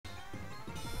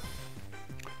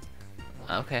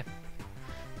Okay.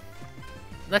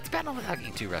 Let's battle without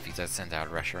getting too rough. Let's send out a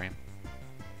Rush Ram.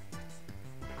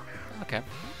 Okay.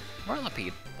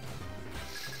 Whirlipede.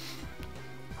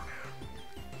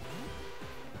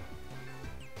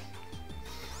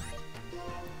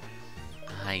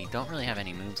 I don't really have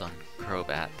any moves on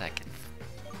Crobat that can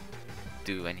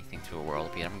do anything to a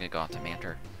Whirlipede. I'm gonna go out to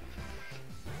Manter.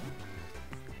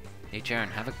 Hey Jaren,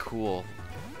 have a cool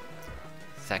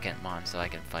second Mon so I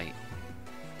can fight.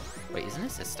 Wait, isn't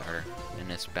this a starter in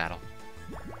this battle?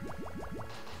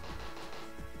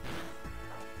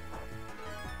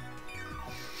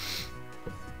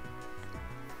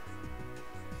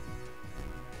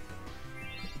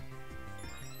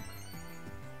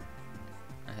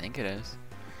 I think it is.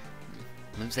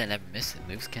 Moves that never miss it.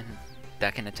 Moves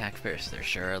that can attack first. There's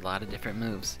sure a lot of different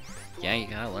moves. Yeah, you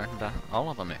gotta learn about all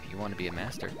of them if you want to be a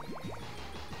master.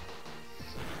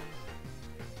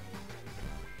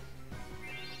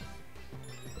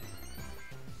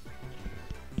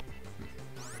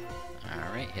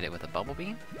 Alright, hit it with a Bubble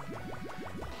Beam.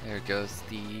 There goes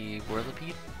the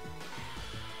Whirlipede.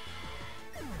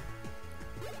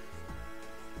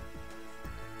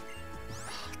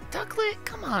 Ducklet,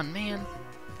 come on, man.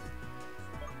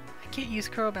 I can't use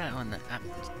Crobat on that.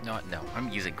 No, I'm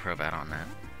using Crobat on that.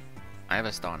 I have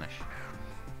Astonish.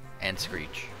 And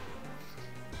Screech.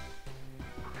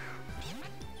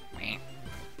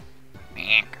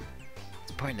 It's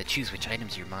important to choose which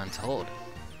items your mons hold.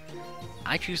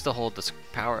 I choose to hold the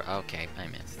power. Okay, I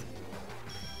missed.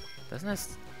 Doesn't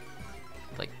this,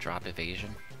 like, drop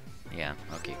evasion? Yeah,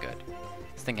 okay, good.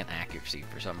 I was thinking accuracy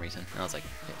for some reason. And I was like,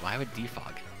 hey, why would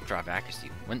Defog drop accuracy?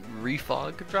 Wouldn't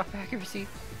Refog drop accuracy?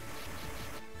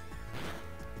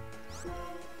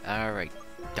 Alright,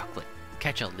 Ducklet.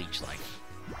 Catch a Leech Life.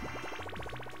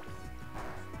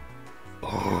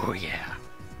 Oh, yeah.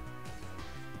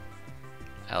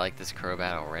 I like this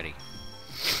Crobat already.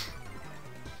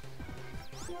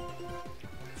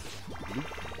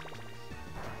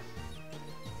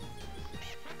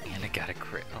 And I got a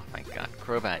crit. Oh my god.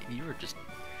 Crobat, you were just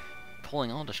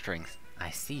pulling all the strings.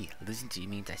 I see. Losing to you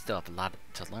means I still have a lot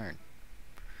to learn.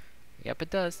 Yep, it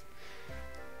does.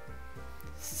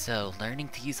 So, learning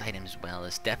to use items well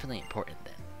is definitely important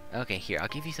then. Okay, here, I'll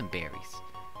give you some berries.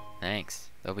 Thanks.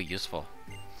 That'll be useful.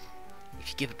 If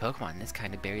you give a Pokemon this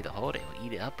kind of berry to hold, it will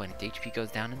eat it up when its HP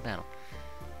goes down in battle.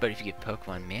 But if you give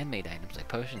Pokemon man-made items like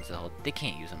potions to hold, they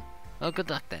can't use them. Well, good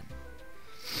luck then.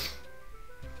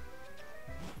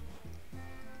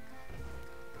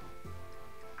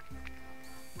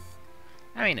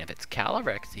 I mean, if it's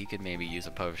Calyrex, he could maybe use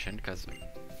a potion, because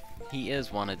he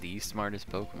is one of the smartest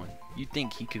Pokemon. You'd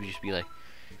think he could just be like,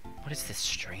 what is this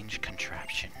strange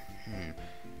contraption?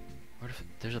 What if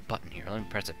there's a button here? Let me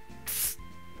press it. Psst.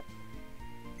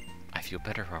 I feel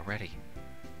better already.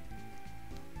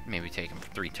 Maybe take him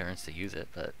 3 turns to use it,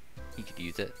 but he could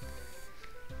use it.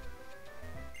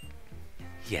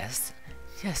 Yes?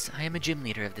 Yes, I am a gym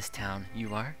leader of this town.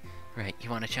 You are? Right, you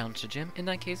want to challenge the gym? In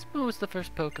that case, what was the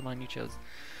first Pokemon you chose?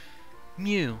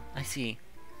 Mew, I see.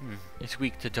 It's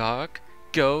weak to Dark,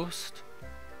 Ghost,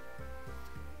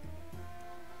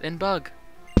 and Bug.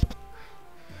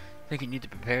 Think you need to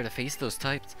prepare to face those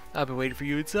types. I've been waiting for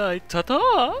you inside.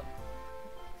 Ta-ta!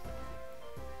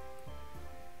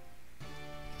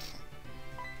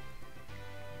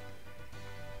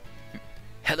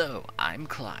 Hello, I'm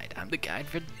Clyde. I'm the guide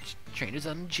for trainers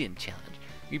on the gym challenge.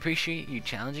 We appreciate you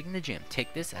challenging the gym.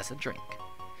 Take this as a drink.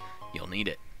 You'll need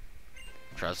it.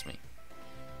 Trust me.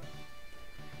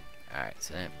 Alright,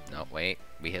 so no, wait.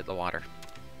 We hit the water.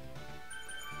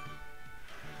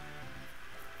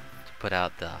 To put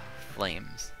out the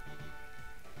flames.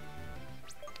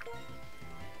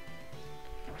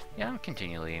 Yeah, I'll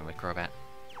continue leading with Crobat.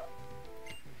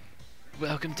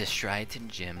 Welcome to Striaton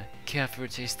Gym. Care for a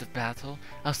taste of battle?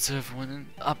 I'll serve one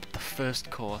up the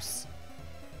first course.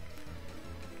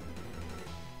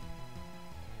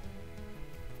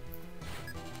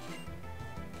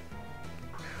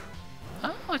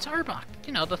 Oh, it's Arbok.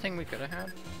 You know, the thing we could have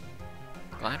had.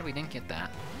 Glad we didn't get that.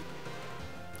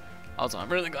 Also, I'm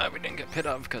really glad we didn't get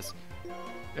Pidove, because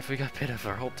if we got Pidove,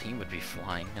 our whole team would be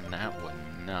flying, and that would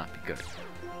not be good.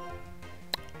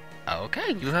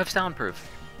 Okay, you have soundproof.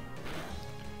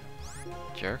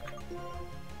 Jerk.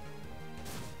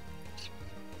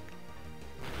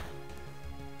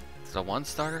 So one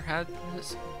starter had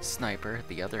this sniper,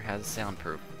 the other has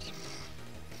soundproof.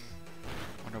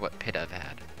 Wonder what Pidove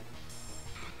had.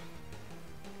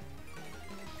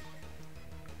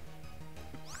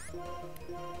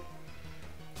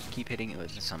 Keep hitting it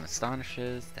with some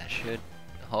Astonishes. That should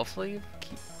hopefully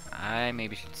keep. I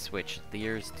maybe should switch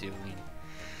Lear's doing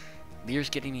Lear's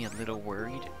getting me a little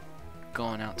worried.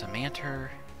 Going out to Manter,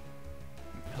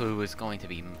 who is going to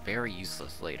be very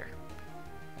useless later,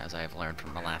 as I have learned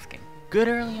from the last game. Good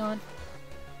early on,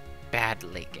 bad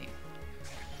late game.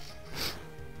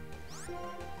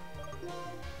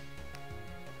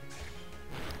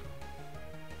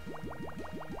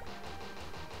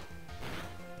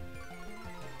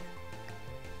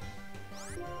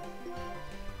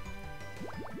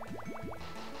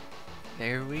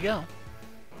 There we go.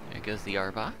 There goes the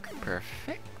Arbok.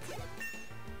 Perfect.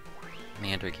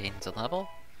 Meander gains a level.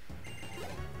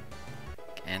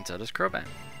 And so does Crobat.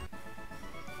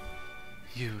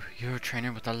 You're a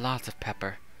trainer with a lot of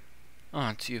pepper,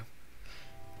 aren't you?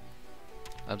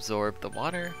 Absorb the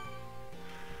water.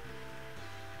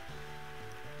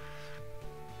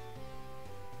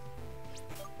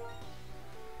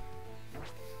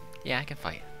 Yeah, I can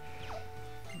fight.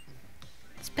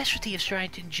 Specialty of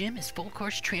Striaton Gym is full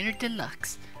course trainer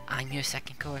deluxe. I'm your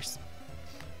second course.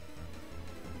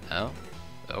 Oh,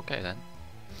 okay then.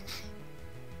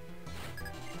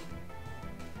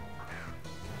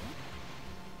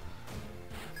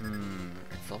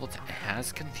 It's level 10. It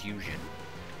has confusion.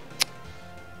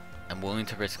 I'm willing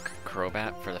to risk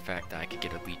Crobat for the fact that I could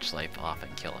get a leech life off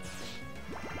and kill it.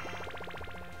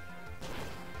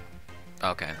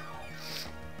 Okay.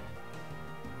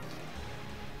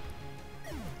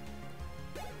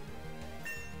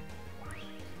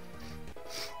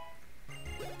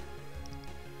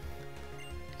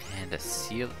 And a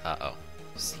Seal. Uh-oh.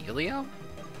 Celio?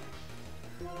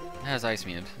 It has Ice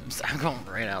Mew. I'm going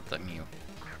right out to Mew.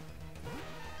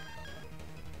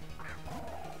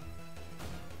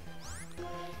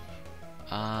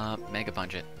 Mega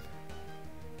Punch it.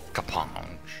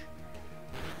 Kapunch.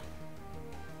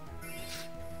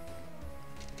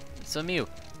 So Mew,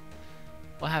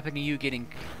 what happened to you getting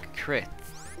crits?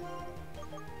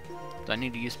 Do I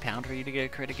need to use Pound for you to get a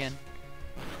crit again?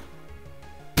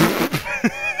 What?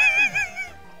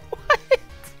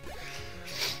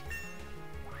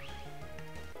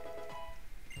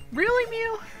 Really,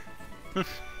 Mew?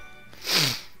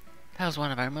 That was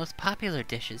one of our most popular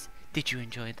dishes. Did you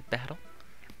enjoy the battle?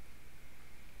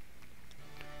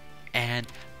 And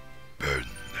burn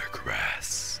the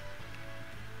grass.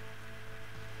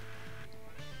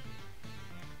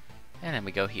 And then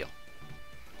we go heal.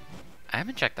 I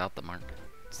haven't checked out the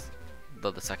markets,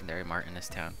 the secondary mart in this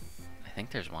town. I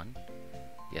think there's one.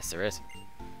 Yes, there is.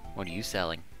 What are you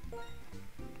selling?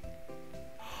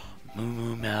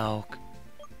 Moo Milk,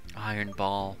 Iron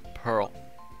Ball, Pearl.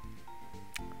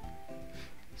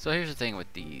 So here's the thing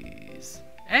with these.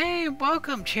 Hey,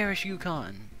 welcome, Cherish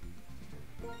Yukon.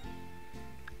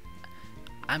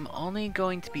 I'm only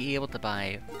going to be able to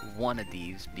buy one of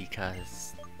these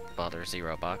because, well, they're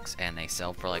 $0 and they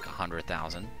sell for like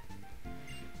 100,000.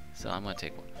 So I'm gonna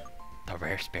take one. The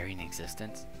rarest berry in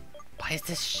existence. Why is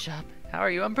this shop? How are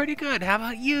you? I'm pretty good. How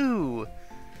about you?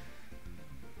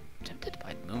 I'm tempted to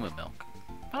buy Moo Milk,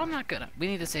 but I'm not gonna. We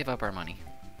need to save up our money.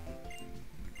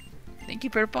 Thank you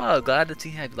for the follow. Glad to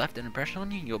see I've left an impression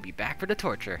on you. You'll be back for the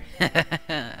torture.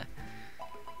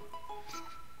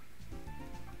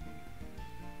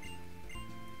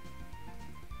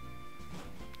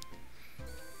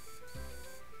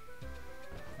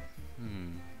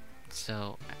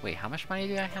 So, wait, how much money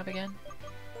do I have again?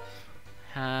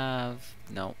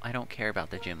 No, I don't care about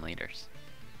the gym leaders.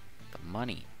 The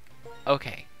money.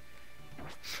 Okay.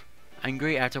 I'm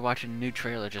great after watching a new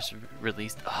trailer just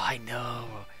released. Oh, I know.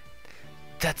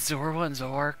 That Zor one,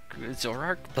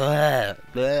 Zorak? Blah,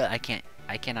 blah.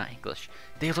 I cannot English.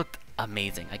 They looked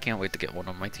amazing. I can't wait to get one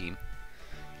on my team.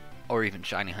 Or even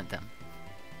shiny hunt them.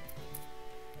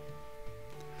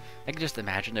 I can just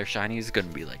imagine their shiny is gonna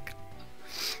be like...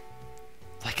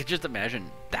 I could just imagine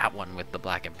that one with the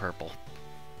black and purple.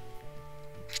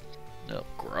 Oh,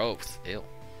 gross. Ew.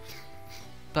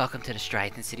 Welcome to the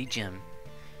Striaton City Gym.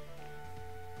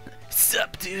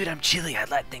 Sup, dude? I'm Chili. I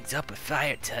light things up with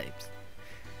fire types.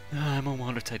 I'm a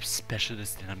water type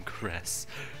specialist and I'm Cress.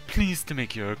 Pleased to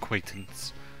make your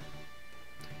acquaintance.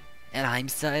 And I'm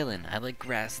Silent. I like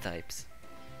grass types.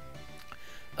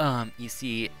 You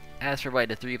see, as for why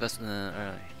the three of us,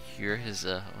 here is,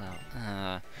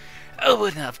 oh,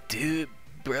 enough, dude.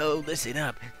 Bro, listen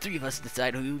up. Three of us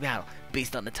decide who we battle,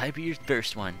 based on the type of your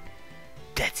first one.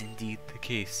 That's indeed the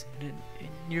case. And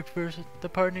your first, the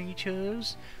partner you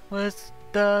chose was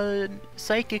the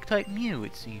psychic type Mew,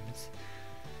 it seems.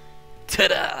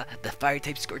 Ta-da! The fire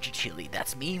type Scorcher Chili.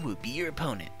 That's me, will be your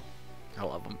opponent. I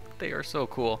love them. They are so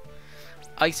cool.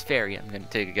 Ice Fairy, I'm gonna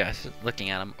take a guess looking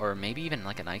at them, or maybe even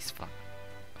like an ice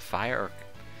fire. Or,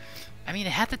 I mean,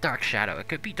 it had the Dark Shadow. It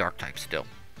could be dark type still.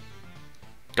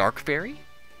 Dark Fairy?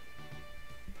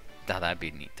 That'd be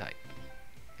a neat type.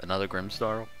 Another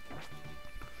Grimstarl.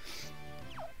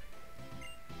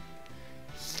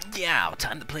 Yeah,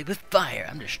 time to play with fire.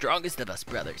 I'm the strongest of us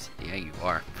brothers. Yeah, you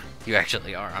are. You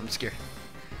actually are. I'm scared.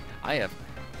 I have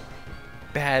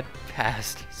bad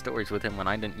past stories with him when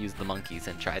I didn't use the monkeys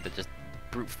and tried to just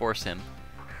brute force him.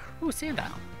 Ooh,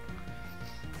 Sandile.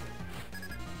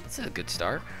 This is a good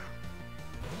start.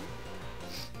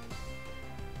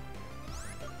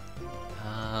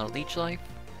 Leech Life.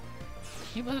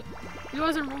 He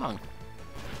wasn't wrong.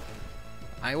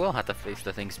 I will have to face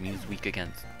the things Mew's weak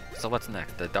against. So what's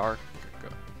next? The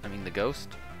ghost?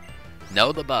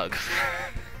 No, the bug.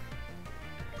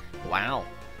 Wow.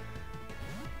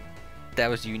 That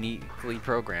was uniquely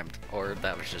programmed, or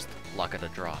that was just luck of the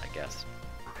draw, I guess.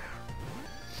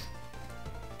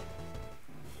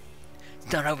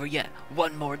 It's not over yet.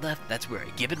 One more left. That's where I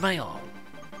give it my all.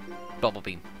 Bubble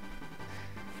Beam.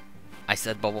 I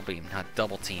said Bubble Beam, not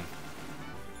Double Team.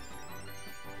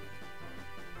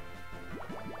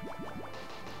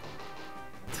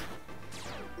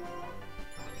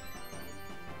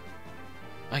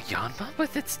 A Yanma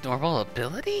with its normal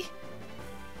ability?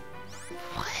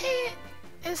 What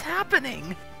is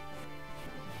happening?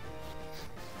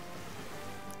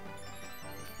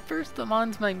 First, the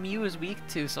mons my Mew is weak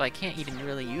to, so I can't even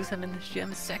really use him in this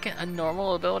gym. Second, a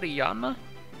normal ability Yanma?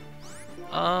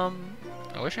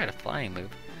 I wish I had a flying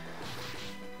move.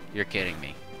 You're kidding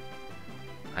me.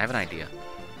 I have an idea.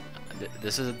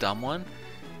 This is a dumb one,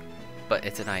 but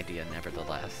it's an idea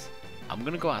nevertheless. I'm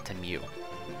gonna go out to Mew.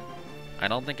 I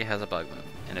don't think it has a bug move,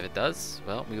 and if it does,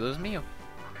 well, we lose Mew.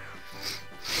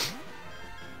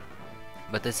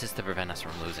 But this is to prevent us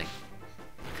from losing,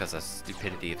 because of the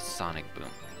stupidity of Sonic Boom.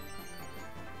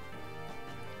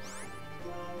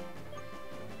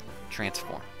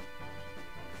 Transform.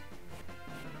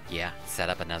 Yeah, set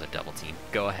up another double team.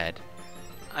 Go ahead.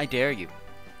 I dare you.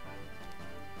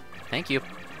 Thank you.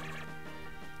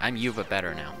 I'm you, but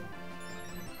better now.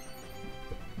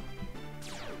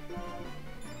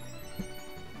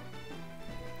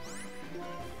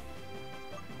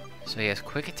 So he has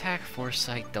Quick Attack,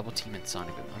 Foresight, Double Team, and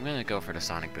Sonic Boom. I'm gonna go for the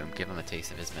Sonic Boom. Give him a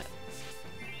taste of his met.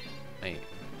 Wait.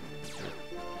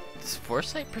 Does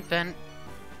Foresight prevent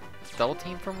Double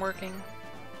Team from working?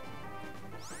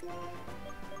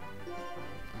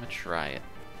 I'm gonna try it.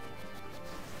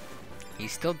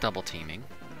 He's still double teaming.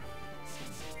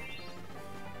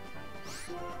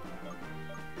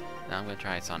 Now I'm gonna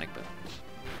try Sonic Boom.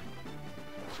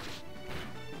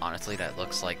 Honestly, that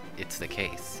looks like it's the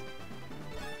case.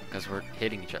 Because we're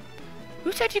hitting each other.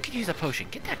 Who said you could use a potion?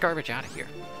 Get that garbage out of here.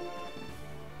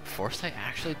 Foresight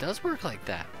actually does work like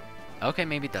that. Okay,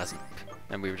 maybe it doesn't.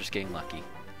 And we were just getting lucky.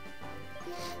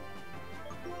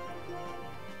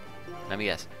 Let me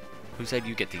guess. Who said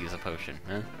you get to use a potion,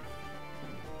 huh?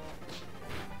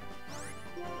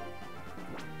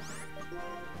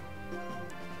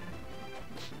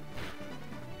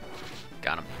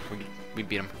 Got him. We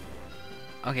beat him.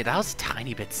 Okay, that was a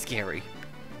tiny bit scary.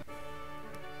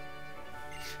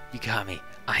 You got me.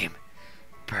 I am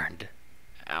burned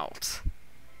out.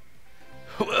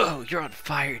 Whoa, you're on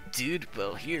fire, dude.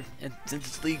 Well, here, and since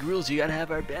it's league rules, you gotta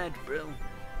have our badge, bro.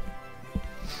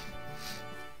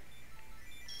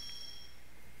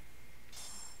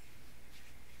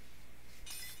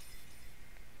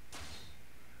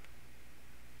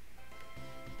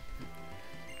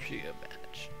 Trio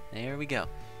badge. There we go.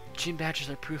 Gym badges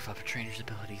are proof of a trainer's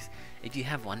abilities. If you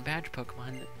have one badge,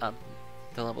 Pokemon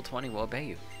to level 20 will obey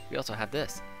you. We also have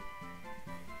this.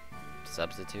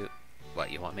 Substitute.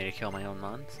 What, you want me to kill my own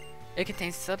mons? It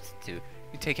contains substitute.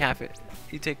 You take half it.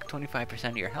 You take 25%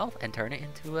 of your health and turn it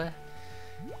into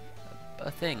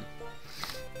a thing.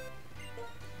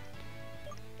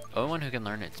 Only one who can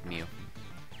learn it's Mew.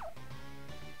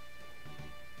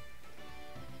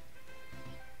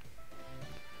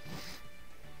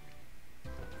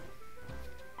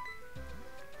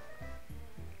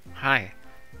 Hi.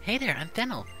 Hey there, I'm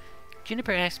Fennel.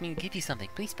 Juniper asked me to give you something.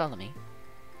 Please follow me.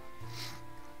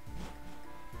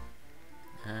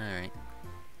 Alright.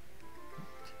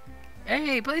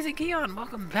 Hey, Blazing Keon,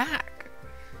 welcome back.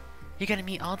 You're gonna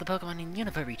meet all the Pokemon in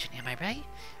Unova region, am I right?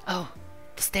 Oh,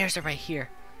 the stairs are right here.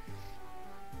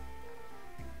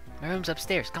 My room's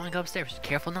upstairs. Come on, go upstairs.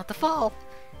 Careful not to fall.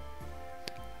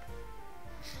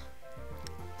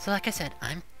 So like I said,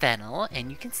 I'm Fennel,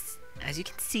 and as you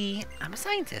can see, I'm a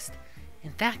scientist.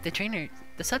 In fact, the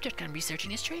subject I'm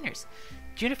researching is trainers.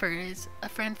 Juniper is a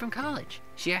friend from college.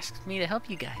 She asked me to help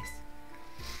you guys.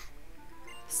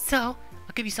 So,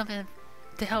 I'll give you something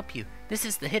to help you. This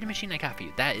is the hidden machine I got for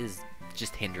you. That is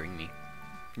just hindering me.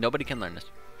 Nobody can learn this.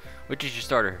 Which is your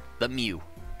starter? The Mew.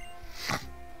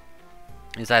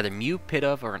 It's either Mew,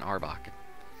 Pidove, or an Arbok.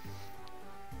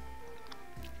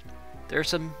 There's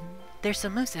some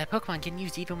moves that Pokemon can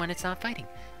use even when it's not fighting.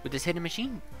 With this hidden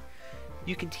machine,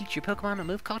 you can teach your Pokemon a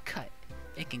move called Cut.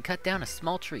 It can cut down a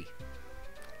small tree.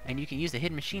 And you can use the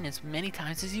hidden machine as many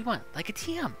times as you want, like a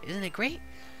TM. Isn't it great?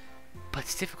 But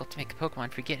it's difficult to make a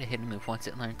Pokemon forget a hidden move once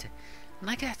it learned to. And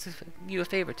I can ask you a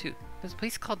favor too. There's a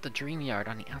place called the Dream Yard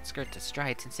on the outskirts of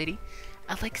Striaton City.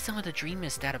 I like some of the Dream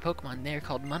Mist that a Pokemon there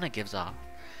called Munna gives off.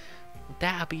 With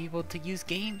that, I'll be able to use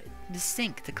Game the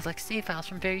Sync to collect save files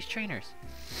from various trainers.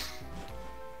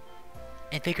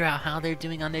 And figure out how they're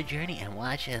doing on their journey and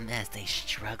watch them as they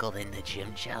struggle in the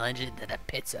gym challenge into the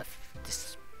pits of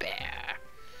despair.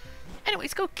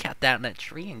 Anyways, go cut down that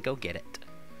tree and go get it.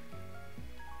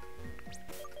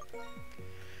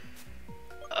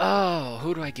 Oh,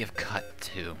 who do I give Cut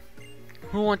to?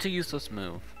 Who wants to use this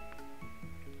move?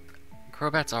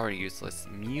 Crobat's already useless.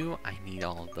 Mew, I need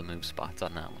all of the move spots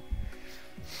on that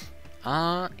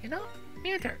one. You know,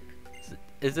 Mew turn.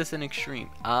 Is this an extreme?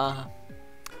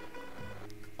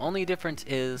 Only difference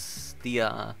is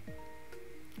the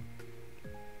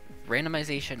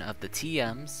randomization of the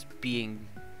TMs being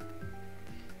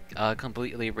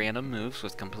completely random moves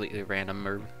with completely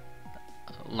random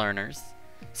learners.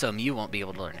 So Mew won't be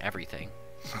able to learn everything.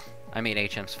 I mean,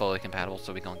 HM's fully compatible,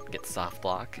 so we can get soft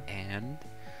block and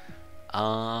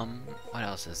what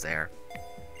else is there?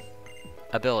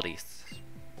 Abilities.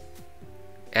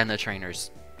 And the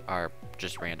trainers are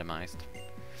just randomized.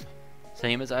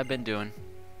 Same as I've been doing.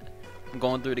 I'm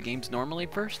going through the games normally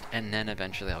first, and then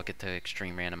eventually I'll get to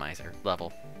Extreme Randomizer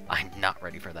level. I'm not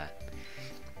ready for that.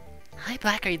 Hi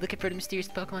Black, are you looking for the mysterious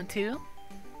Pokemon too?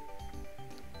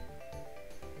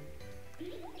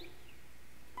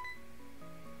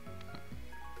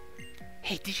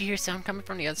 Hey, did you hear sound coming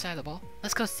from the other side of the wall?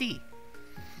 Let's go see.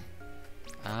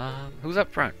 Who's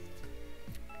up front?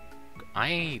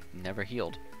 I never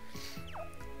healed.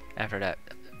 After that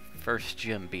first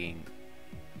gym being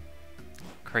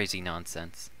crazy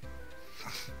nonsense.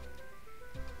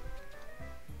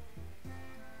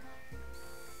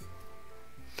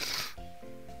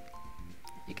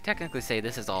 You could technically say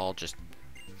this is all just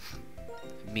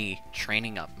me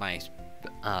training up my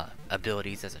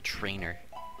abilities as a trainer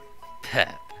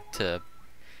to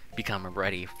become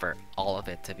ready for all of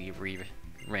it to be random.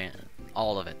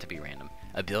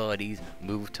 Abilities,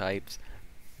 move types,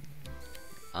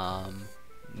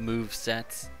 move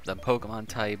sets, the Pokemon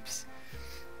types,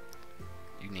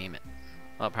 you name it.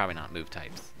 Well, probably not move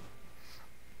types.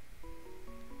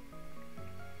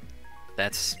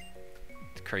 That's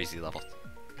crazy level.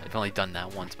 I've only done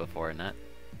that once before, and that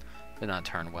did not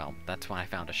turn well. That's when I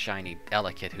found a shiny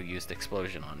Elekid who used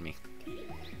Explosion on me.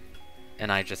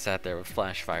 And I just sat there with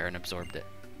Flash Fire and absorbed it.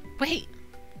 Wait!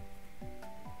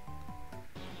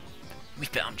 We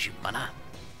found you, Munna.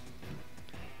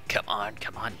 Come on,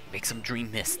 make some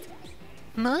Dream Mist.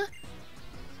 Huh?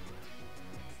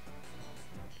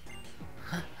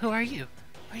 Who are you?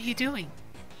 What are you doing?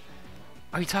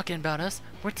 Are you talking about us?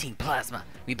 We're Team Plasma.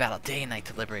 We battle day and night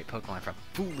to liberate Pokemon from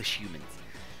foolish humans.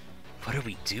 What are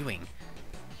we doing?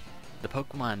 The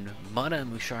Pokemon Munna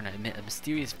and Musharna emit a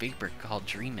mysterious vapor called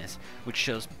Dream Mist, which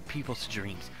shows people's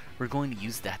dreams. We're going to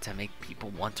use that to make people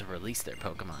want to release their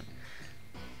Pokemon.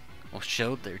 We'll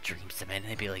show their dreams to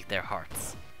manipulate their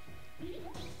hearts.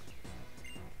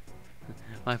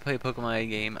 When I play a Pokemon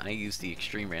game, I use the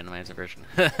Extreme Randomizer version.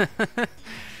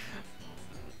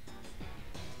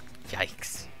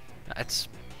 Yikes. That's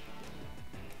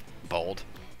bold.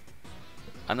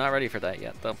 I'm not ready for that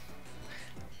yet, though.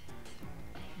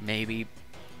 Maybe,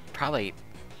 probably,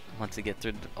 once I get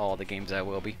through all the games, I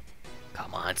will be.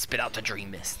 Come on, spit out the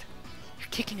Dream Mist. You're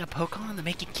kicking a Pokemon to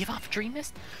make it give off Dream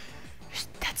Mist?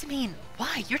 That's mean.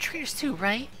 Why? You're trainers too,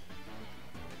 right?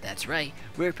 That's right.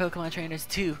 We're Pokemon trainers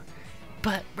too.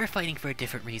 But we're fighting for a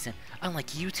different reason.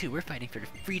 Unlike you two, we're fighting for the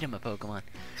freedom of Pokemon.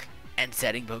 And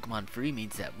setting Pokemon free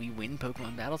means that we win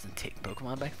Pokemon battles and take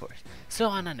Pokemon by force. So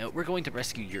on a note, we're going to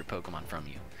rescue your Pokemon from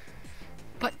you.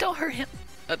 But don't hurt him.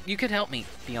 You could help me.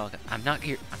 I'm not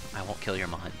here. I won't kill your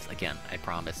Mons. Again, I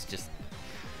promise. Just,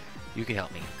 you can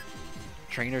help me.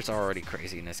 Trainers are already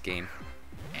crazy in this game.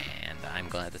 And I'm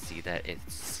glad to see that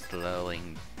it's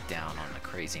slowing down on the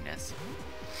craziness.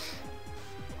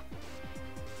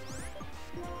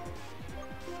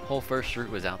 Whole first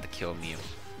route was out to kill Mew.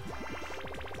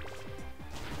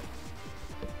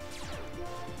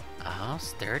 Oh,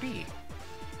 sturdy.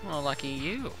 Well, lucky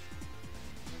you.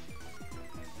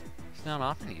 It's not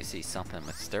often you see something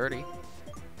with sturdy.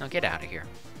 Now get out of here.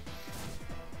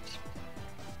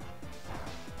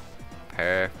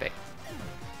 Perfect.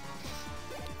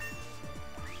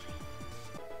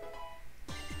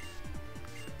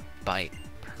 Bite.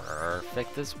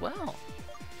 Perfect as well.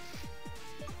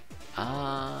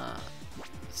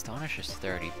 Astonish is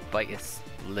 30. Bite is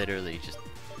literally just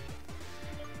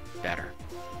better.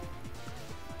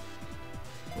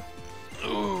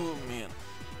 Oh man.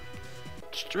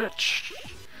 Stretch.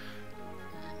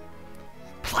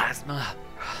 Plasma.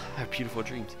 I have beautiful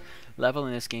dreams.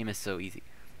 Leveling this game is so easy.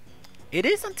 It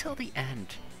is until the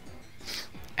end.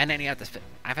 And then you have to spend,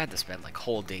 I've had to spend like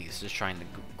whole days just trying to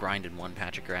grind in one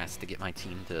patch of grass to get my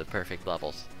team to perfect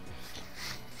levels.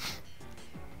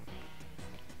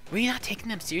 Were you not taking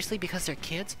them seriously because they're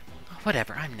kids? Oh,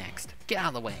 whatever, I'm next. Get out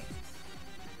of the way.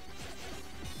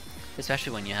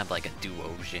 Especially when you have like a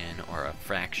Duosion or a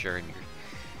Fracture and you're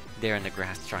there in the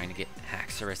grass trying to get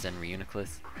Haxorus and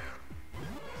Reuniclus.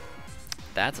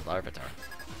 That's a Larvitar.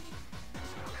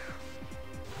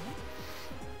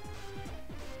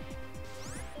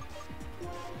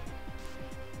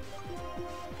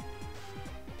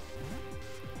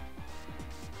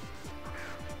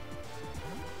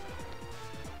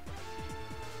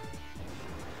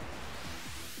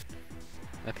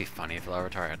 That'd be funny if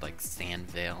Larvitar had like Sand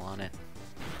Veil on it.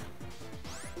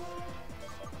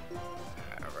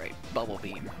 Alright, Bubble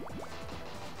Beam.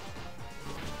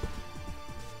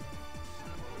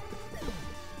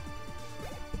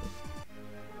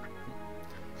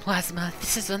 Plasma,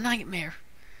 this is a nightmare.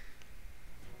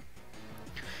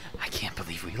 I can't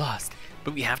believe we lost,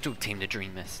 but we have to obtain the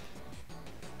Dream Mist.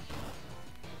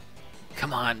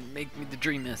 Come on, make me the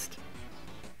Dream Mist.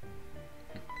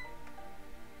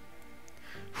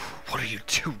 What are you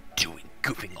two doing,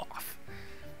 goofing off?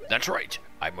 That's right,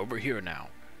 I'm over here now.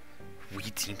 We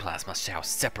Team Plasma shall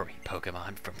separate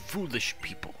Pokemon from foolish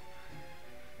people.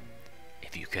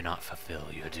 If you cannot fulfill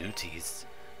your duties...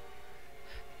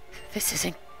 This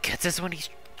isn't Getz's when he's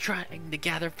trying to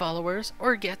gather followers,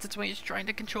 or Getz's when he's trying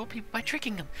to control people by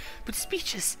tricking them with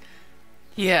speeches.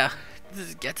 Yeah, this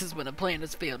is Getz's when a plan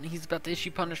has failed and he's about to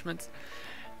issue punishments.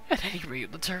 At any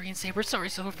rate, let's hurry and say we're sorry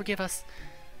so he'll forgive us.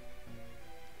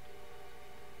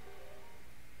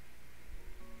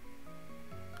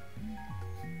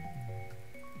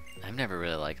 I've never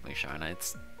really liked Musharna.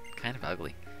 It's kind of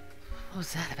ugly. What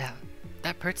was that about?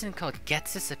 That person called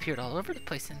Ghetsis appeared all over the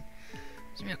place and...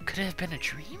 Could it have been a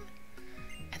dream?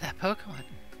 And that Pokemon...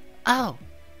 Oh!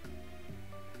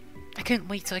 I couldn't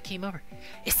wait till I came over.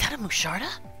 Is that a Musharna?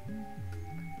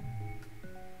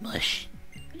 Mush.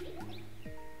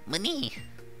 Money.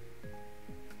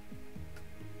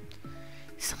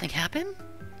 Something happened?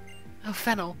 Oh,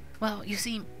 Fennel. Well, you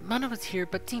see, Mana was here,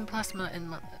 but Team Plasma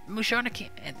and Musharna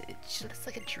came, and it's just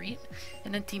like a dream.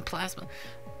 And then Team Plasma...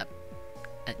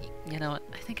 you know what?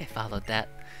 I think I followed that.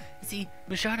 See,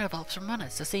 Musharna evolves from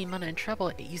Mana, so saying Mana in trouble,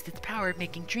 it used its power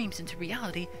making dreams into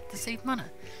reality to save Mana.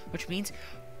 Which means...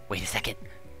 Wait a second.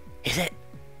 Is it?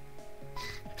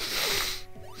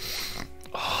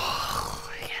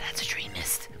 Oh, yeah, that's a Dream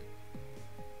Mist.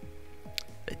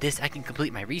 With this, I can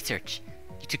complete my research.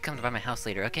 You two come by my house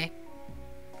later, okay?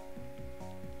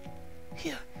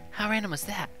 Phew, how random was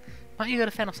that? Why don't you go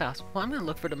to Fennel's house? Well, I'm gonna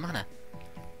look for the Mana.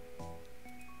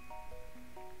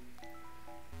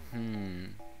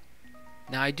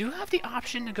 Now, I do have the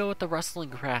option to go with the Rustling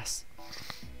Grass.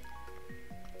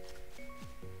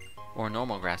 Or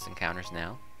normal grass encounters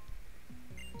now.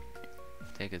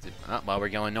 Take it to... Oh, well, we're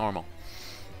going normal.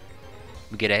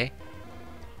 We get A?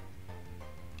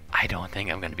 I don't think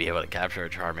I'm going to be able to capture a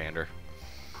Charmander.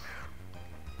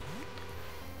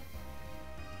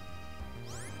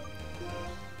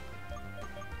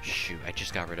 Shoot, I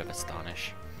just got rid of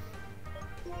Astonish.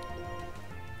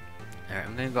 Alright,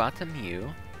 I'm going to go out to Mew.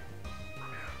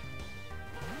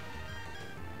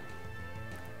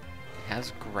 It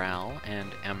has Growl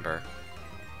and Ember.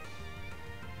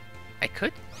 I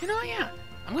could, you know, yeah.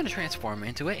 I'm going to transform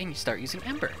into it and you start using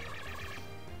Ember.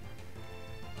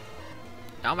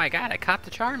 Oh my god, I caught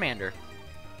the Charmander.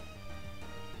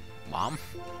 Mom.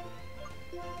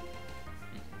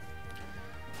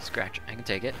 Scratch, I can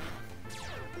take it.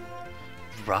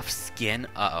 Rough skin,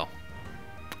 uh-oh.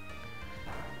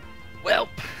 Welp.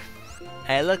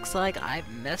 It looks like I've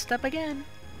messed up again.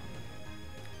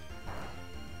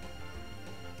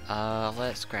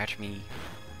 Let's scratch me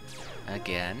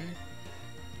again.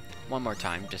 One more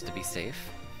time, just to be safe.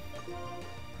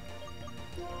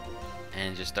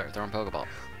 And just start throwing Pokeballs.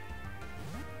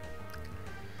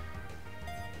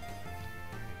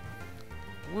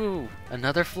 Woo!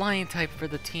 Another flying type for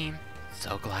the team.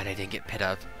 So glad I didn't get pit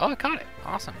up. Oh, I caught it.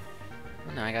 Awesome.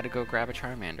 Well, now I gotta go grab a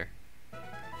Charmander.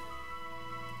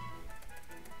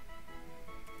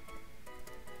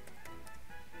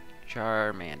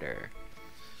 Charmander.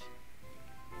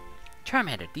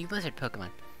 Charmander, the lizard Pokemon.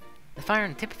 The fire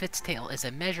on the tip of its tail is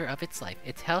a measure of its life.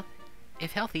 If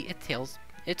healthy,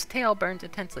 its tail burns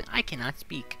intensely. I cannot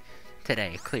speak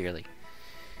today, clearly.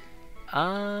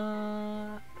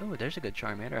 Oh, there's a good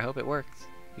Charmander. I hope it works.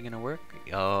 You gonna work?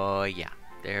 Oh, yeah.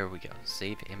 There we go.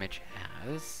 Save image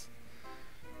as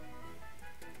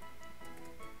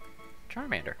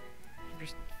Charmander.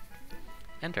 Just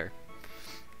enter.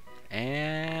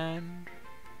 And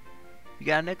you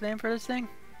got a nickname for this thing?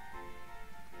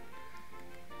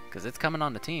 Because it's coming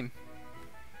on the team.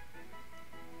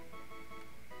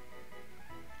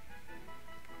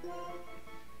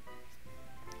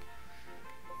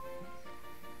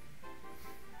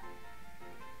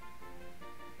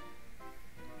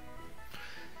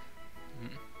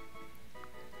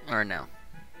 Or no.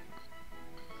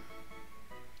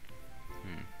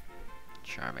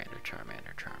 Charmander.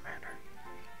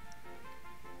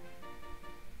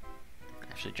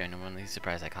 Actually, genuinely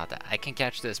surprised I caught that. I can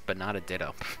catch this, but not a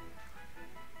Ditto.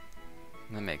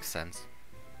 That makes sense.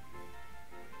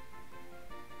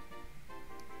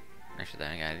 Actually,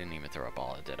 that guy didn't even throw a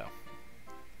ball at Ditto.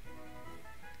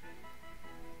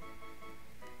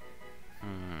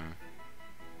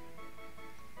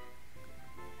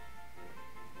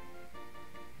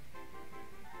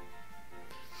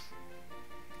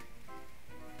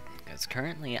 Because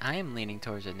currently, I am leaning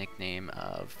towards a nickname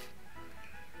of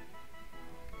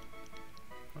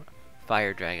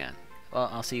Fire Dragon. Well,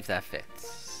 I'll see if that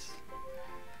fits.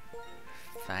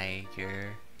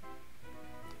 Fire.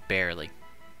 Barely.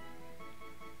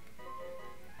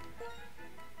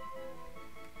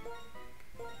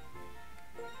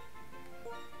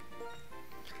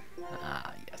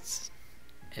 Ah, yes.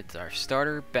 It's our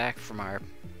starter back from our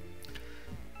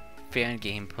fan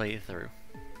game playthrough.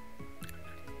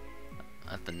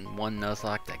 The one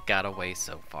Nuzlocke that got away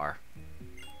so far.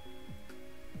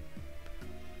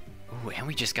 Ooh, and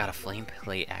we just got a flame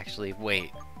plate, actually.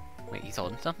 Wait, he's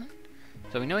holding something?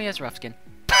 So we know he has rough skin.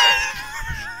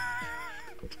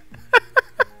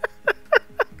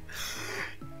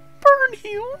 Burn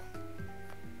heal?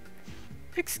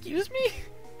 Excuse me?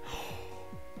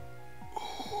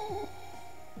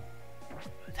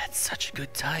 That's such a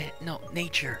good tie. No,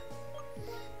 nature.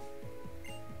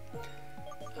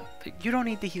 You don't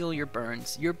need to heal your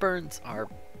burns. Your burns are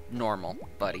normal,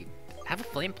 buddy. Have a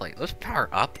flame plate. Let's power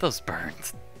up those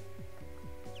burns.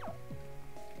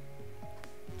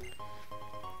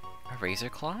 A razor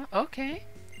claw? Okay.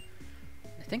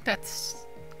 I think that's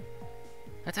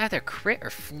either crit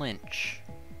or flinch.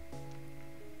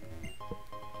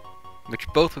 Which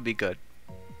both would be good.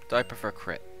 So I prefer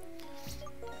crit.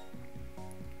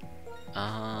 Hang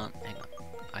on.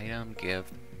 Item, give.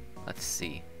 Let's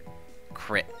see.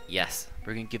 Crit. Yes.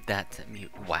 We're gonna give that to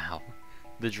Mute. Wow.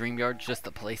 The Dream Yard's just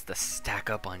a place to stack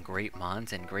up on great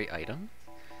mons and great items.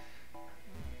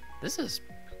 This is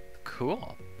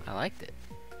cool. I liked it.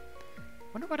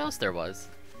 Wonder what else there was.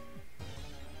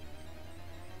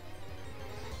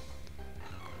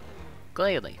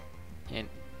 Glalie. And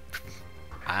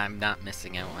I'm not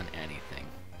missing out on anything.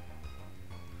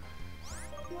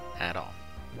 At all.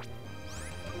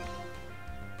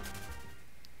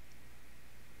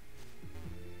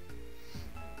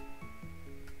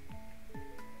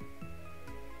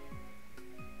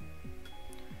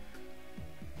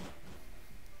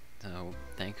 So,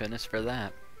 thank goodness for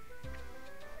that.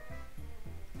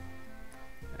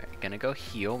 Alright, gonna go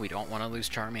heal. We don't want to lose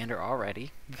Charmander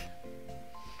already.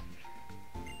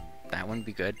 That wouldn't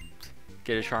be good.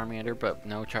 Get a Charmander, but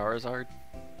no Charizard.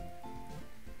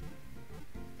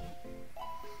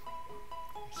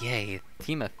 Yay,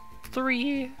 team of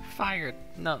 3 fire,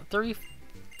 no, 3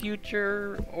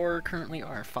 future or currently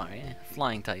are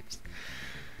flying types.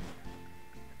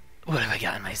 What have I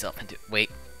gotten myself into? Wait.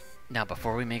 Now,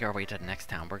 before we make our way to the next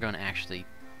town, we're going to actually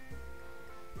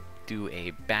do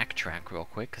a backtrack real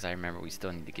quick, because I remember we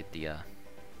still need to get the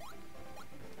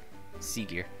sea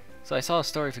gear. So I saw a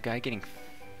story of a guy getting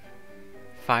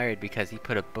fired because he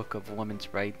put a book of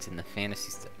women's rights in the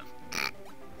fantasy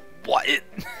What?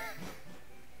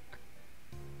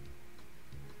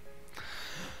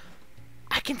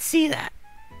 I can see that.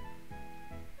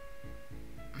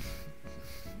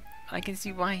 I can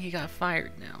see why he got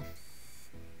fired now.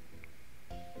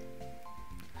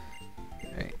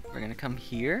 Alright, we're gonna come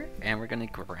here, and we're gonna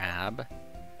grab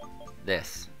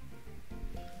this.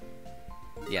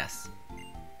 Yes.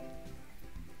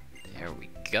 There we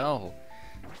go.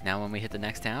 Now when we hit the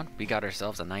next town, we got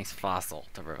ourselves a nice fossil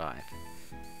to revive.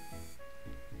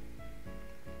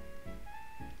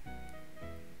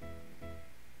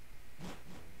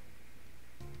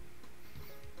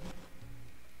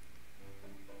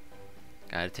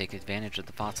 Gotta take advantage of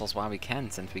the fossils while we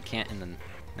can, since we can't in the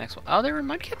Next one. Oh, there were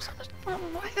mudkips on this.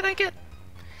 Why did I get...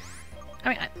 I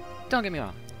mean, don't get me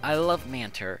wrong. I love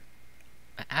Manter.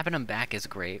 Having him back is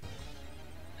great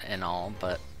and all,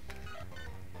 but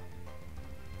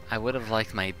I would have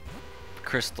liked my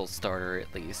crystal starter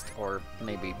at least, or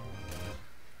maybe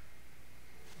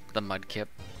the mudkip.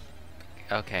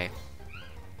 Okay.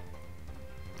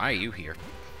 Why are you here?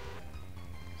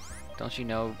 Don't you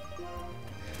know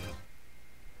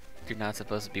you're not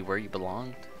supposed to be where you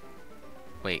belonged?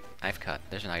 Wait, I've cut.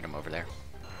 There's an item over there.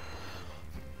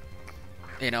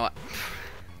 You know what?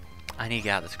 I need to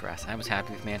get out of this grass. I was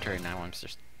happy with Manter, and now I'm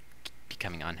just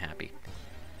becoming unhappy.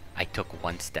 I took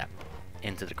one step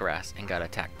into the grass and got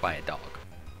attacked by a dog.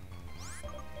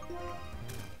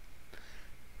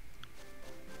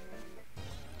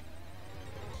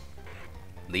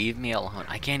 Leave me alone.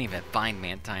 I can't even find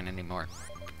Mantine anymore.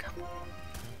 Come.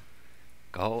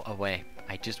 Go away.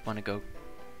 I just want to go.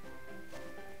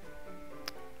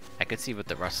 I could see what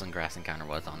the rustling grass encounter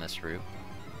was on this route.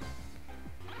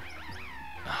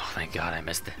 Oh, thank God I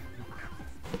missed it.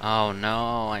 Oh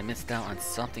no, I missed out on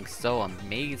something so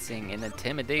amazing and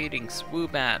intimidating.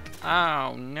 Swoobat.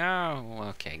 Oh no.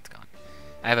 Okay, it's gone.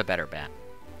 I have a better bat.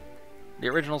 The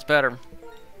original's better.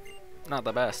 Not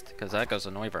the best, because that goes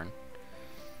to Noivern.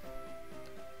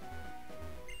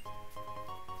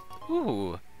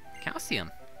 Ooh,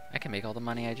 calcium. I can make all the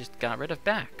money I just got rid of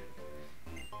back.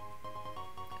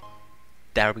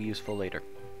 That'll be useful later.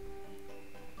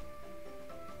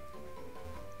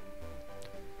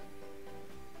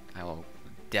 I will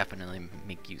definitely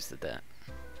make use of that.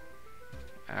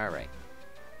 Alright.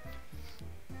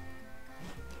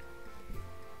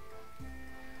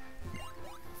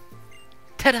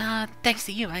 Ta-da! Thanks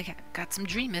to you, I got some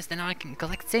Dream Mist, and now I can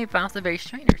collect save files of various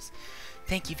trainers.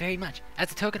 Thank you very much.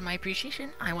 As a token of my appreciation,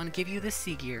 I want to give you this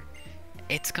sea gear.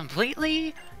 It's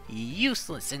completely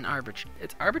useless and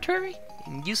it's arbitrary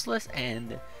and useless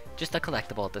and just a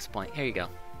collectible at this point. Here you go.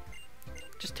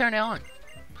 Just turn it on,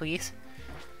 please.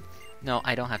 No,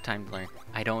 I don't have time to learn.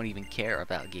 I don't even care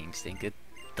about Game Sync. It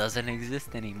doesn't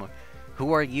exist anymore.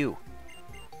 Who are you?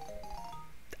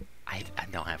 I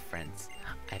don't have friends.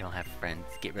 I don't have friends.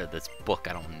 Get rid of this book.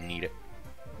 I don't need it.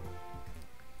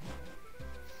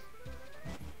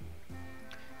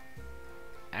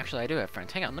 Actually, I do have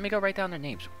friends. Hang on. Let me go write down their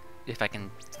names. If I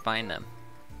can find them.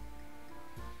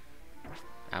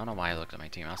 I don't know why I looked at my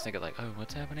team. I was thinking like, oh,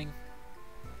 what's happening?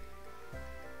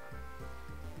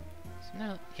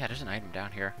 No, yeah, there's an item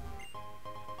down here.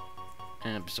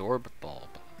 An absorb bulb.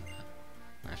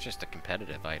 That's just a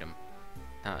competitive item.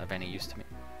 Not of any use to me.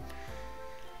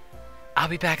 I'll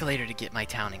be back later to get my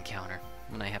town encounter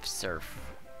when I have surf.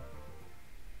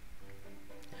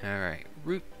 Alright,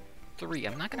 Route 3.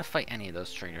 I'm not going to fight any of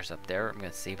those trainers up there. I'm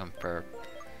going to save them for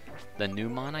the new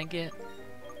mon I get.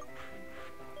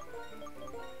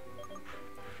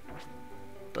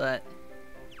 But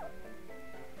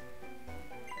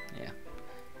yeah.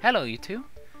 Hello, you two.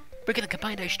 We're gonna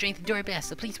combine our strength and do our best,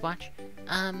 so please watch.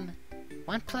 1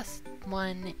 +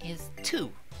 1 is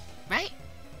 2, right?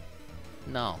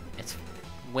 No, it's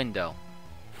window.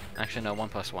 Actually, no, 1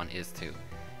 + 1 is 2.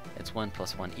 It's 1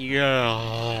 + 1.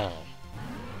 Yeah.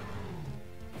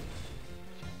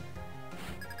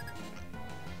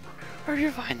 Where do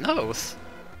you find those?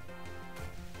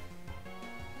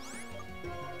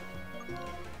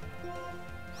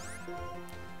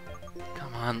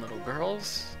 Come on, little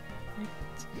girls.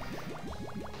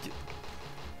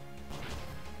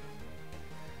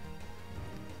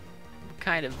 What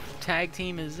kind of tag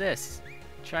team is this?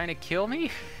 Trying to kill me?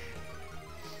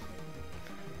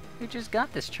 We just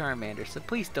got this Charmander, so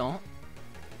please don't.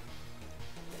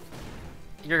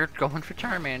 You're going for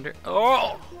Charmander.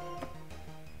 Oh!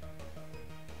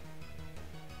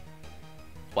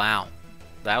 Wow.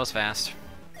 That was fast.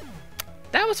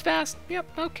 That was fast. Yep,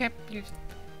 okay.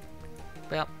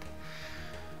 Well.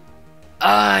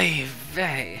 Ay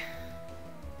vey.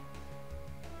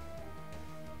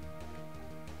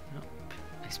 Nope.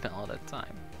 I spent all that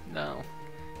time. No.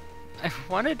 I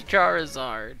wanted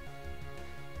Charizard.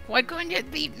 Why couldn't it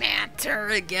be Manter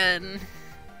again?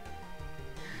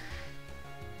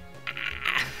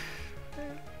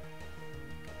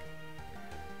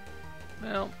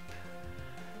 Well.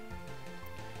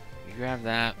 You grab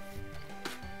that.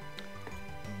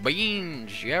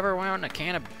 Beans! You ever want a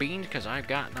can of beans? Because I've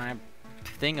got my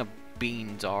thing of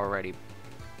beans already.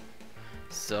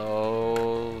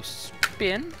 So,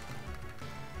 spin.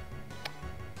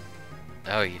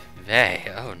 Oh, vey.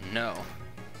 Oh, no.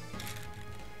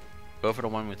 Go for the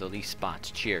one with the least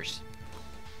spots. Cheers.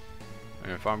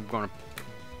 And if I'm gonna...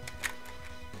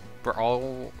 For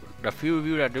all the few of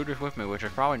you that do this with me, which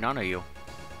is probably none of you.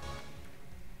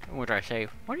 In which I say,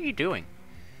 what are you doing?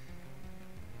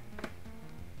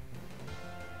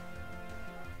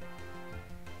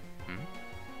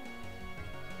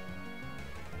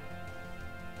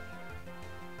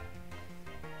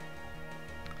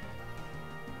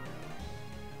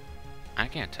 I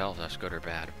can't tell if that's good or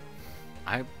bad.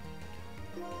 I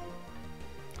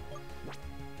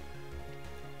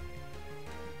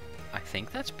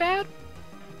think that's bad?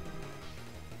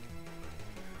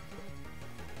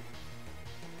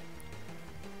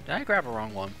 Did I grab a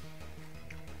wrong one?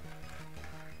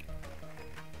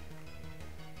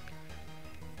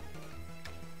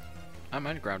 I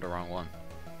might have grabbed the wrong one.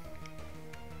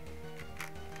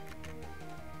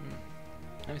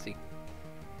 Let me see.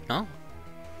 Oh.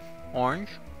 Orange.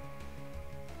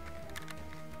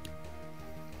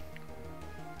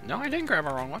 No, I didn't grab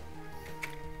a wrong one.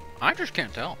 I just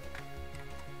can't tell.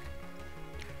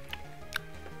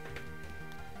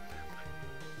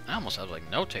 I almost have like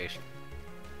no taste.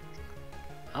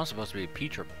 I was supposed to be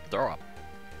peach or throw up.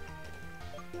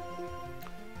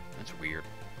 That's weird.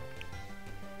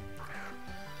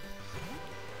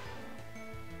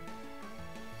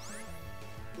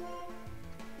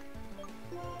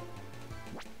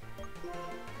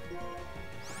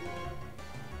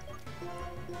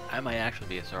 I might actually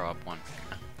be a throw up one.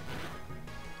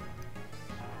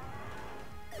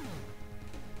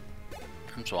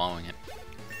 I'm swallowing it.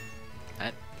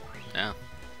 No.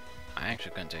 I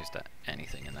actually couldn't taste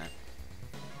anything in that.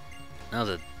 That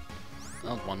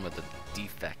was one with a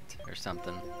defect or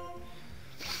something.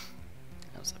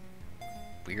 That was a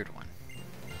weird one.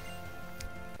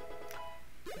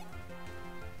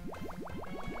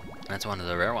 That's one of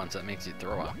the rare ones that makes you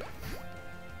throw up.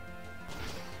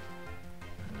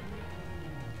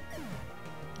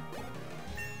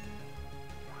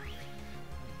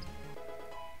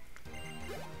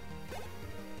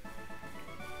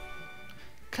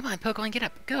 Come on, Pokemon, get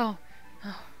up, go!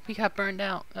 Oh, we got burned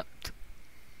out.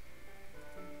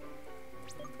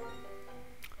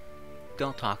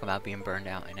 Don't talk about being burned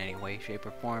out in any way, shape,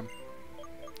 or form.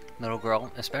 Little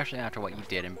girl, especially after what you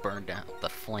did and burned out the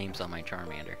flames on my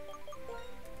Charmander.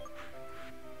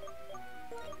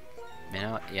 You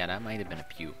know, yeah, that might have been a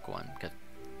puke one, because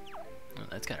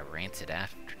that's got a rancid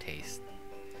aftertaste.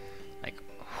 Like,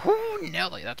 whoo,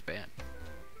 Nelly, that's bad.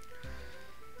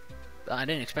 I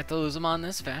didn't expect to lose them on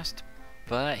this fast,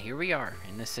 but here we are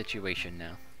in this situation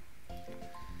now.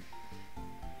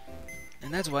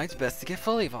 And that's why it's best to get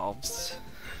full evolves.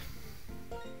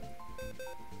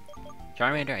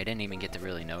 Charmander, I didn't even get to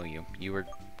really know you. You were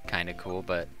kind of cool,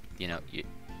 but, you know,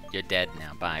 you're dead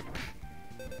now. Bye.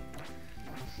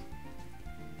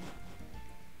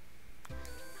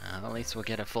 At least we'll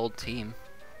get a full team.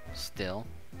 Still.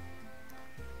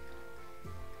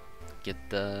 Get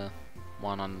the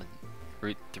one on the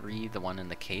Route 3, the one in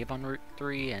the cave on Route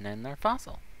 3, and then their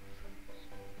fossil.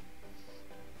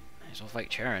 Might as well fight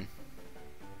Charon.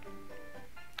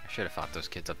 I should have fought those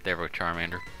kids up there with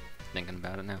Charmander. Thinking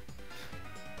about it now.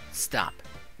 Stop.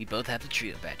 We both have the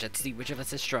trio badge. Let's see which of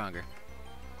us is stronger.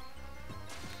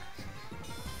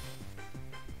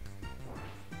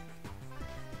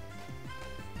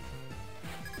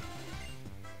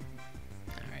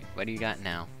 Alright, what do you got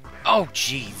now? Oh,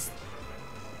 jeez!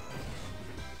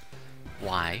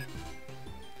 Why?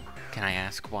 Can I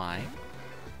ask why?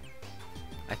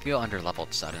 I feel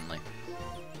underleveled suddenly.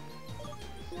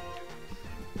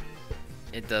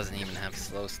 It doesn't even have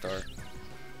slow start.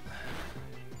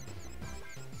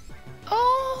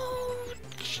 Oh,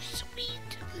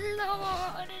 sweet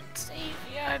Lord and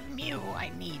Savior Mew,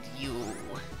 I need you.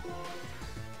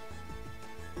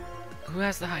 Who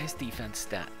has the highest defense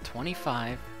stat?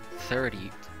 25, 30.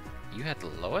 You had the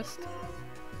lowest?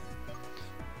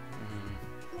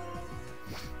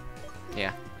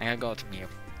 Yeah, I gotta go to Mew.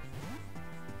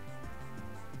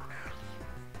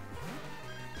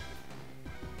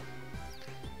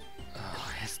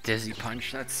 Oh, his Dizzy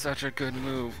Punch, that's such a good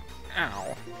move.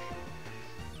 Ow.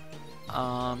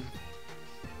 I'm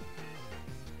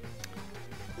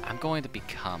going to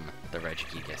become the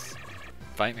Regigigas.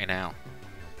 Fight me now.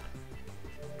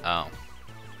 Oh.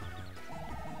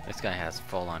 This guy has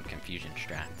full-on confusion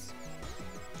strats.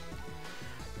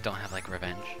 Don't have, like,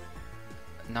 revenge.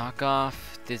 Knockoff,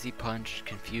 Dizzy Punch,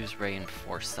 Confuse Ray, and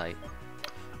Foresight.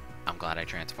 I'm glad I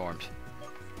transformed.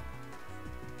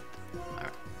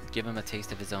 Alright. Give him a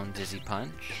taste of his own Dizzy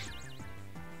Punch.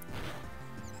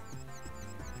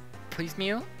 Please,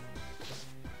 Mew?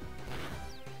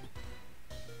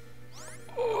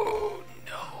 Oh,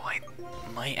 no. I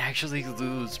might actually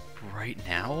lose right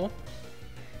now.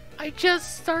 I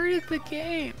just started the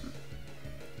game.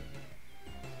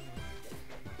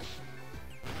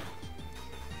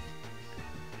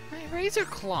 Razor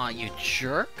Claw, you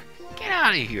jerk! Get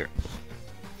out of here!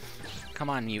 Come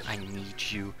on, Mew. I need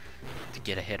you to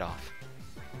get a hit off.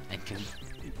 And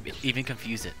even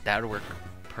confuse it. That would work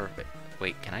perfect.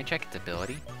 Wait, can I check its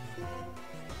ability?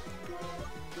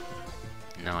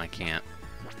 No, I can't.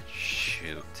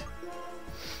 Shoot.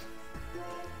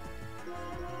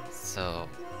 So,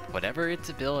 whatever its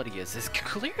ability is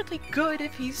clearly good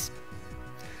if he's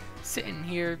sitting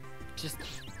here just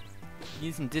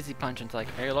using Dizzy Punch and it's like,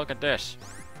 hey, look at this.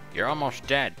 You're almost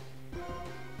dead.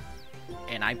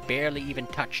 And I barely even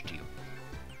touched you.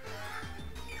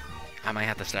 I might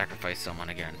have to sacrifice someone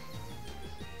again.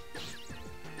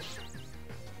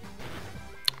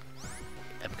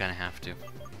 I'm gonna have to.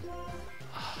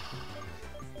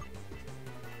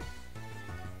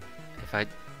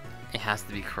 It has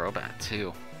to be Crobat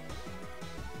too.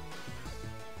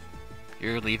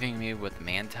 You're leaving me with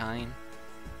Mantine?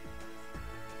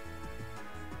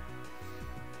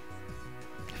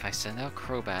 If I send out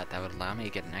Crobat, that would allow me to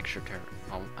get an extra turn.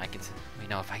 Oh, I can. You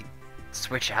know, if I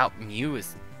switch out, Mew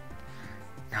is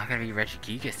not gonna be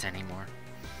Regigigas anymore.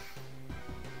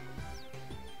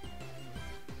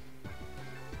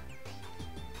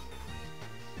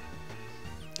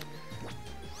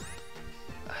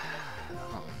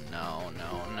 Oh no,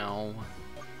 no, no.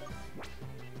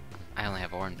 I only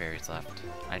have Oran Berries left.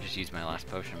 I just used my last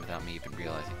potion without me even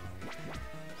realizing.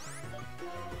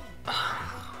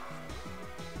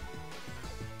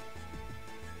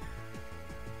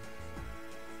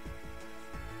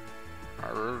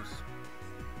 I lose.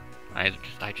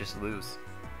 I just lose.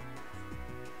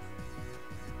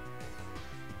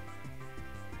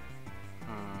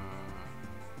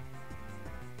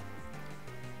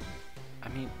 I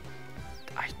mean,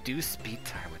 I do speed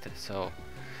tire with it, so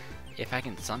if I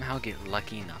can somehow get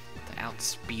lucky enough to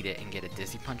outspeed it and get a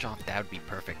Dizzy Punch off, that would be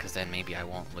perfect, because then maybe I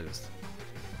won't lose.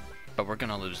 But we're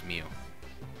gonna lose Mew.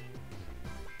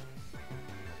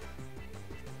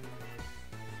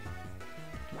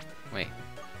 Wait.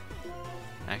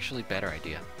 Actually, better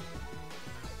idea.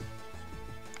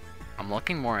 I'm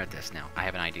looking more at this now. I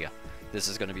have an idea. This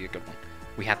is gonna be a good one.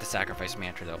 We have to sacrifice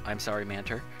Manter, though. I'm sorry,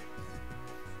 Manter.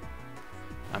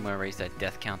 I'm gonna raise that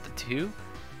death count to 2.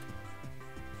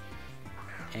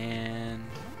 And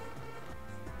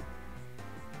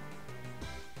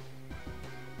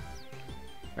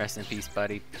rest in peace,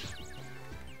 buddy.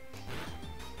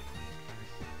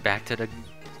 Back to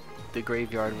the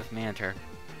graveyard with Manter.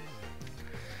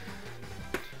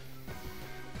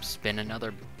 Spin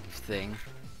another thing.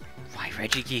 Why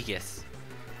Regigigas?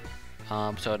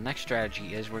 So the next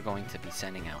strategy is we're going to be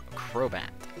sending out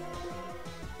Crobat.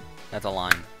 That's a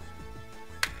line.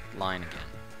 Line again.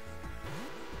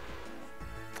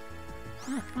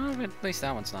 Well, at least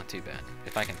that one's not too bad.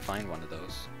 If I can find one of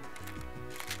those.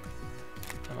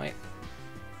 Oh, wait.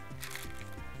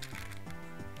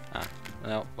 Ah,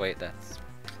 no, wait, that's...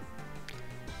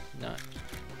 No.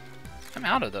 I'm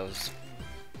out of those.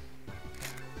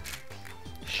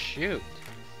 Shoot.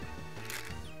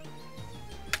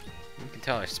 You can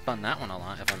tell I spun that one a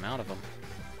lot if I'm out of them.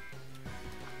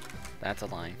 That's a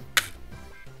line.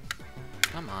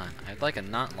 Come on, I'd like a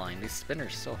not line. These spinners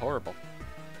are so horrible.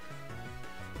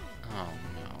 Oh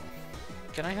no.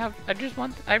 Can I have...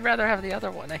 I'd rather have the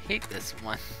other one. I hate this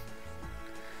one.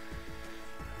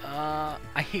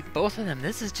 I hate both of them.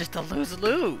 This is just a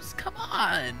lose-lose. Come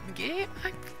on, game.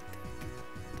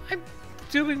 I'm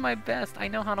doing my best. I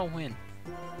know how to win.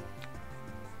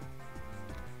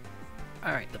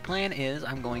 Alright, the plan is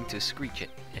I'm going to Screech it.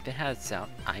 If it has out,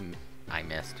 I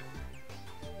missed.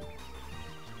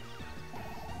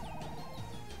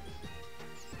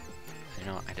 You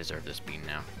know what? I deserve this bean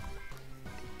now.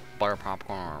 Butter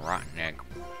popcorn or a rotten egg.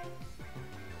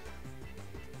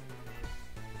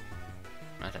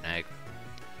 That's an egg.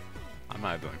 I'm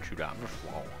not going to chew that. I'm just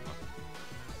swallowing it.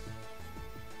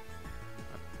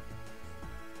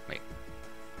 Wait.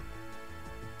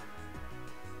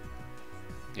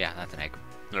 Yeah, that's an egg.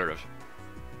 There it is.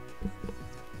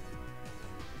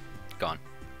 Gone.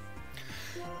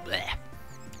 Blech.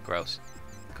 Gross.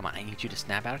 Come on, I need you to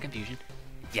snap out of confusion.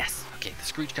 Yes! Okay, the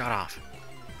Screech got off.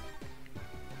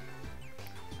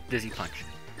 Dizzy Punch.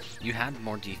 You had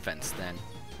more defense than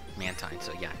Mantine,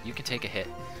 so yeah, you can take a hit.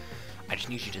 I just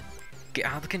need you to get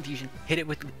out of the confusion, hit it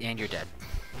with, and you're dead.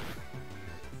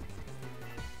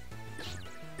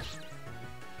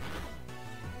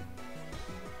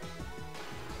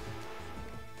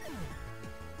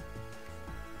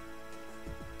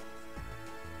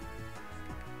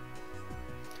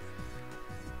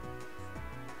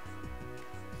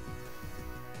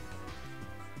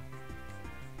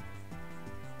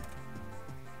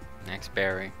 Next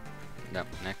berry. No,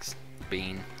 next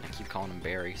bean. I keep calling them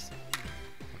berries.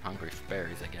 I'm hungry for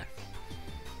berries, I guess.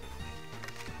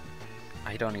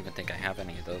 I don't even think I have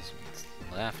any of those ones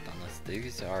left, unless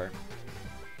these are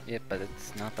it, but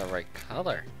it's not the right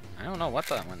color. I don't know what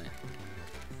that one is.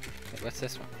 Wait, what's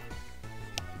this one?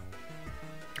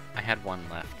 I had one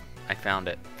left. I found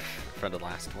it for the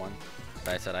last one,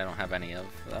 but I said I don't have any of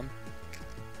them.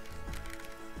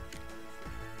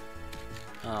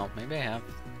 Oh, maybe I have.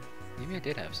 Maybe I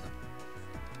did have some.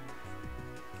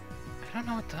 I don't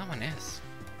know what that one is.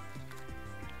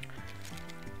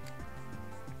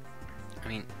 I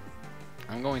mean,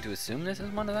 I'm going to assume this is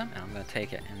one of them, and I'm going to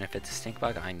take it. And if it's a stink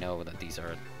bug, I know that these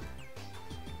are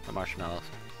the marshmallows.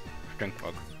 Stink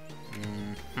bug.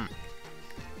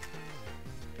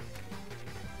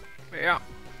 Yeah.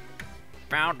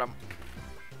 Found them.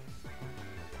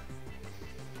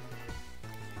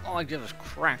 All I did was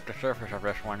crack the surface of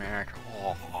this one, and it's...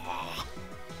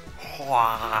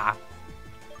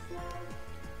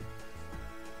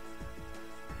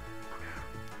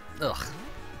 Ugh.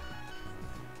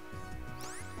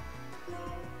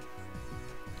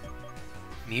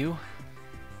 Mew,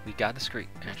 we got the screech,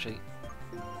 actually.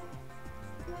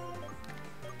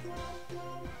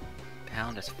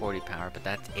 Pound is 40 power, but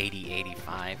that's 80-85.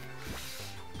 I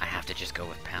have to just go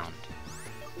with Pound.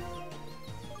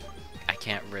 I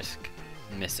can't risk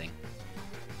missing.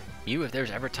 Mew, if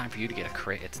there's ever time for you to get a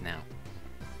crit, it's now.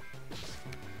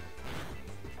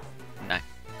 Nah,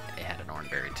 it had an orange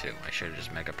berry too. I should have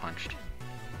just Mega Punched.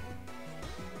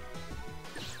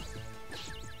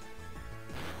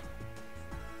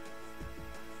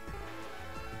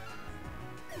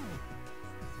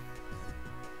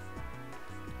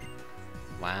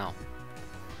 Wow.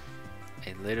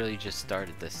 I literally just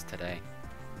started this today.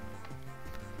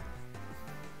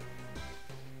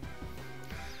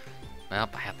 Well,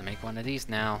 I have to make one of these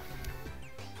now.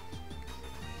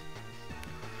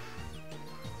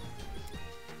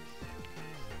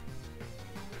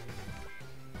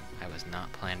 I was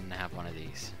not planning to have one of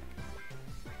these.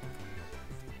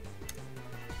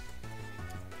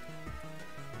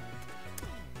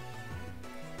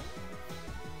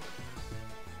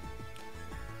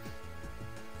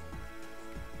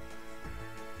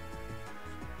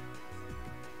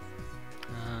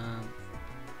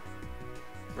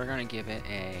 We're gonna give it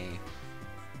a...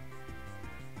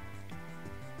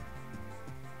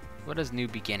 What does New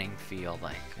Beginning feel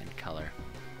like in color?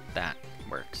 That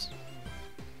works.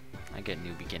 I get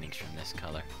New Beginnings from this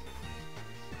color.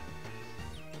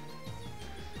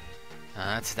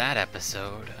 That's that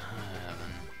episode.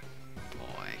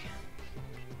 Boy.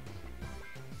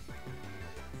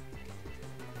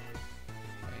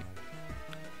 Wait.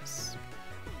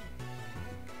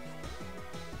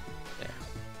 There.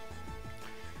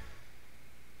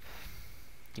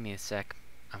 Give me a sec.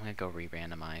 I'm gonna go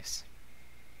re-randomize.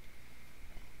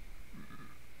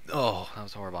 Oh, that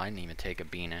was horrible. I didn't even take a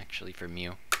bean actually for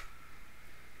Mew.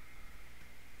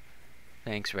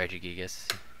 Thanks, Regigigas.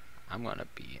 I'm gonna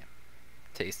be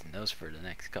tasting those for the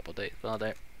next couple days. Well,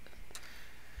 there.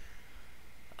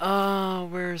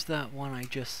 Where's that one I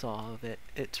just saw of it?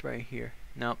 It's right here.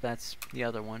 Nope, that's the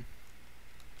other one.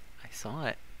 I saw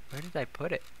it. Where did I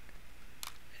put it?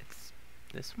 It's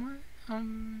this one?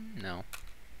 No.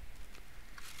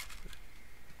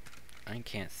 I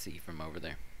can't see from over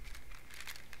there.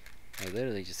 I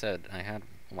literally just said I had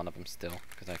one of them still,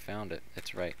 because I found it.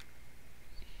 It's right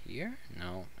here?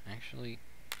 No, actually,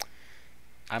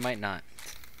 I might not.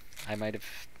 I might have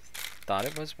thought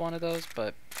it was one of those,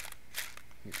 but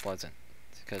it wasn't,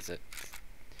 because it,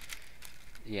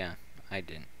 yeah, I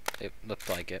didn't. It looked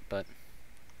like it, but,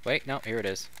 wait, no, here it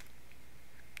is.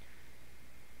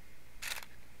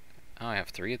 Oh, I have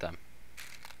 3 of them.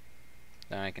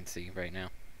 Now I can see right now.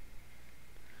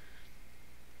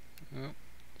 Oh.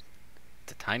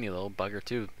 It's a tiny little bugger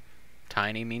too.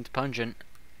 Tiny means pungent.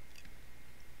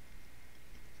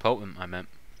 Potent, I meant.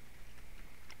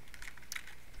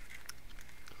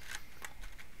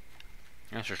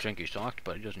 That's for stinky soft,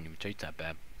 but it doesn't even taste that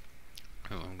bad.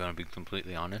 I'm gonna be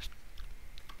completely honest.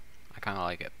 I kinda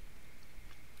like it.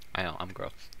 I know, I'm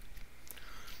gross.